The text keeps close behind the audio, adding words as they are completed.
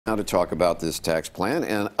Now to talk about this tax plan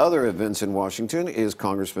and other events in Washington is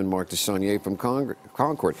Congressman Mark DeSaulnier from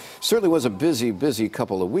Concord. Certainly was a busy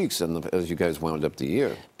couple of weeks as you guys wound up the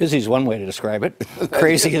year. Busy is one way to describe it.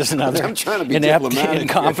 Crazy is another. I'm trying to be Inept, diplomatic.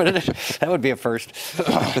 incompetent. That would be a first.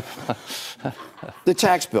 The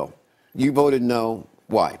tax bill. You voted no.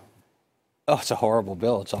 Why? Oh, it's a horrible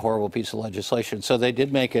bill. It's a horrible piece of legislation. So they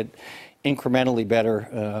did make it incrementally better.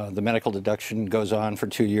 The medical deduction goes on for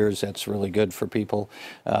 2 years. That's really good for people.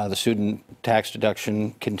 The student tax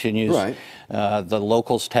deduction continues. Right. The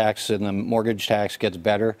locals tax and the mortgage tax gets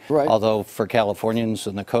better. Right. Although for Californians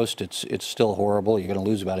on the coast, it's still horrible. You're going to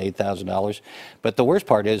lose about $8,000. But the worst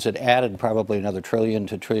part is it added probably another $1 trillion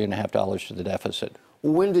to $1.5 trillion to the deficit.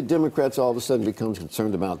 When did Democrats all of a sudden become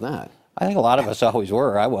concerned about that? I think a lot of us always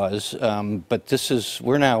were. I was, but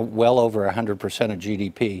we're now well over 100% of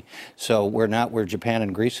GDP. So we're not where Japan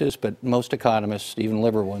and Greece is, but most economists, even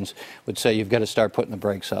liberal ones, would say you've got to start putting the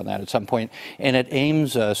brakes on that at some point. And it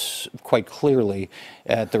aims us quite clearly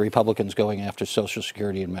at the Republicans going after Social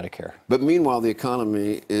Security and Medicare. But meanwhile, the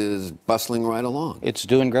economy is bustling right along. It's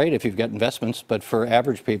doing great if you've got investments, but for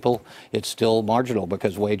average people, it's still marginal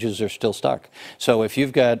because wages are still stuck. So if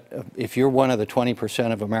you're one of the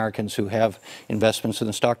 20% of Americans who have investments in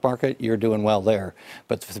the stock market, you're doing well there.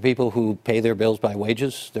 But for the people who pay their bills by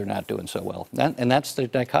wages, they're not doing so well. And that's the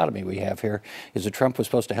dichotomy we have here, is that Trump was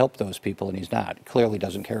supposed to help those people, and he's not. Clearly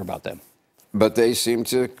doesn't care about them. But they seem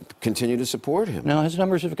to continue to support him. No, his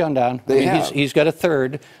numbers have gone down. They have. He's got a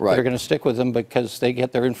third Right. that are going to stick with him because they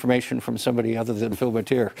get their information from somebody other than Phil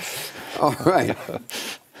Matier. All right.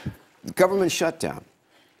 Government shutdown.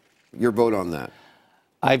 Your vote on that?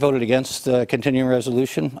 I voted against the continuing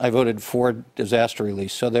resolution. I voted for disaster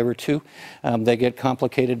release. So there were two. They get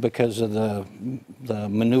complicated because of the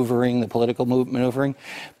maneuvering, the political maneuvering.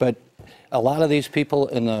 But a lot of these people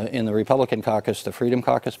in the Republican caucus, the Freedom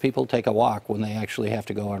Caucus people, take a walk when they actually have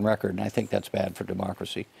to go on record, and I think that's bad for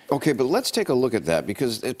democracy. Okay, but let's take a look at that,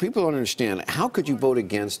 because people don't understand. How could you vote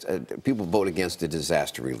against, people vote against the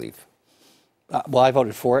disaster relief? Well, I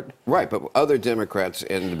voted for it. Right, but other Democrats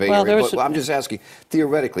in the Bay Area, I'm just asking,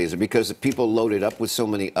 theoretically, is it because people loaded up with so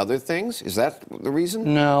many other things? Is that the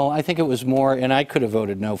reason? No, I think it was more, and I could have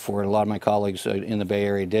voted no for it. A lot of my colleagues in the Bay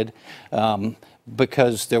Area did.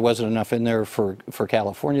 Because there wasn't enough in there for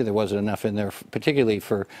California, there wasn't enough in there particularly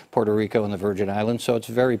for Puerto Rico and the Virgin Islands, so it's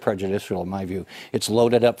very prejudicial in my view. It's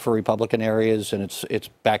loaded up for Republican areas and it's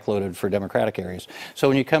backloaded for Democratic areas. So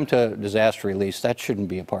when you come to disaster release, that shouldn't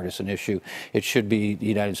be a partisan issue. It should be the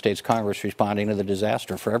United States Congress responding to the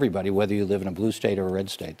disaster for everybody, whether you live in a blue state or a red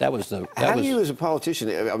state. How do you, as a politician,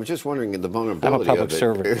 I'm just wondering the vulnerability I'm a public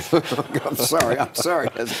servant. I'm sorry,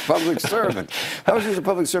 as a public servant. How would you, as a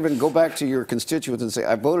public servant, go back to your constituents and say,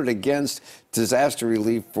 I voted against disaster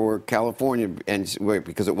relief for California, and wait,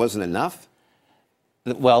 because it wasn't enough?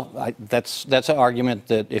 Well, that's an argument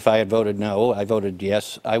that if I had voted no, I voted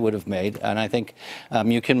yes, I would have made. And I think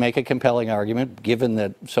you can make a compelling argument, given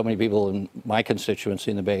that so many people in my constituency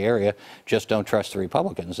in the Bay Area just don't trust the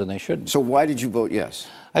Republicans, and they shouldn't. So why did you vote yes?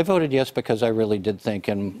 I voted yes because I really did think,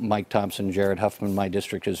 and Mike Thompson, Jared Huffman, my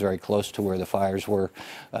district is very close to where the fires were.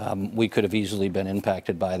 We could have easily been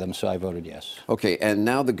impacted by them, so I voted yes. Okay, and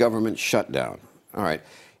now the government shutdown. All right.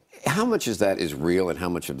 How much of that is real and how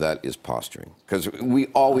much of that is posturing? Because we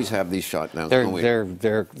always have these shutdowns.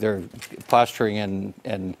 They're posturing,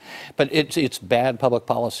 but it's bad public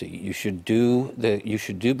policy. You should do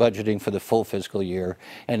budgeting for the full fiscal year,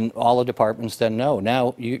 and all the departments then know.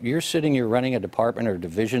 Now you're running a department or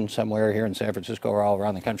division somewhere here in San Francisco or all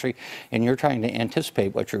around the country, and you're trying to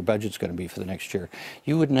anticipate what your budget's going to be for the next year.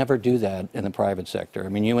 You would never do that in the private sector. I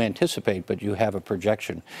mean, you anticipate, but you have a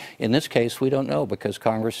projection. In this case, we don't know because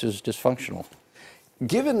Congress is dysfunctional.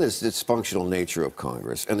 Given this dysfunctional nature of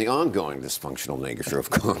Congress and the ongoing dysfunctional nature of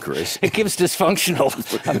Congress, it gives dysfunctional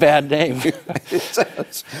a bad name. It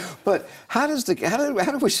does. But how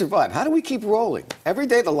do we survive? How do we keep rolling? Every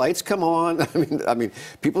day the lights come on. I mean,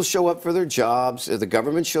 people show up for their jobs. The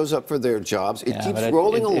government shows up for their jobs. It keeps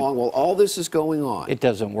rolling along while all this is going on. It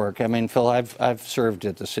doesn't work. I mean, Phil, I've served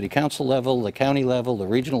at the city council level, the county level, the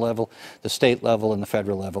regional level, the state level, and the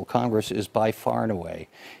federal level. Congress is by far and away,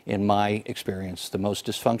 in my experience, the most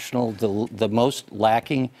dysfunctional, the most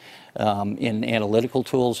lacking in analytical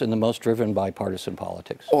tools, and the most driven by partisan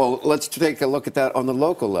politics. Well, let's take a look at that on the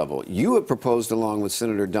local level. You have proposed, along with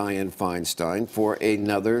Senator Dianne Feinstein, for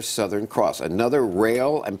another Southern Cross, another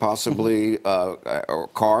rail and possibly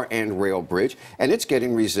car and rail bridge, and it's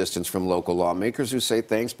getting resistance from local lawmakers who say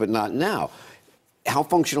thanks, but not now. How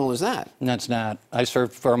functional is that? That's not. I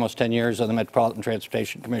served for almost 10 years on the Metropolitan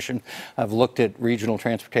Transportation Commission. I've looked at regional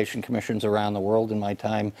transportation commissions around the world in my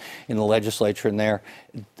time in the legislature, and there,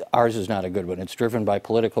 ours is not a good one. It's driven by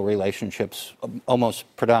political relationships almost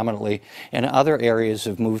predominantly, and other areas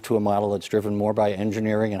have moved to a model that's driven more by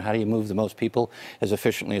engineering and how do you move the most people as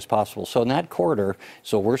efficiently as possible. So in that corridor,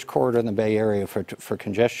 it's the worst corridor in the Bay Area for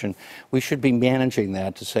congestion, we should be managing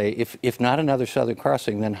that to say, if not another Southern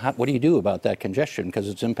Crossing, then what do you do about that congestion? Because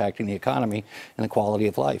it's impacting the economy and the quality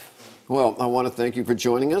of life. Well, I want to thank you for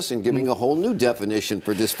joining us and giving a whole new definition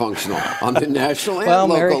for dysfunctional on the national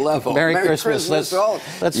and local level. Merry Christmas.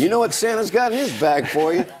 You know what Santa's got in his bag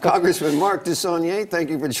for you. Congressman Mark DeSaulnier, thank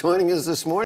you for joining us this morning.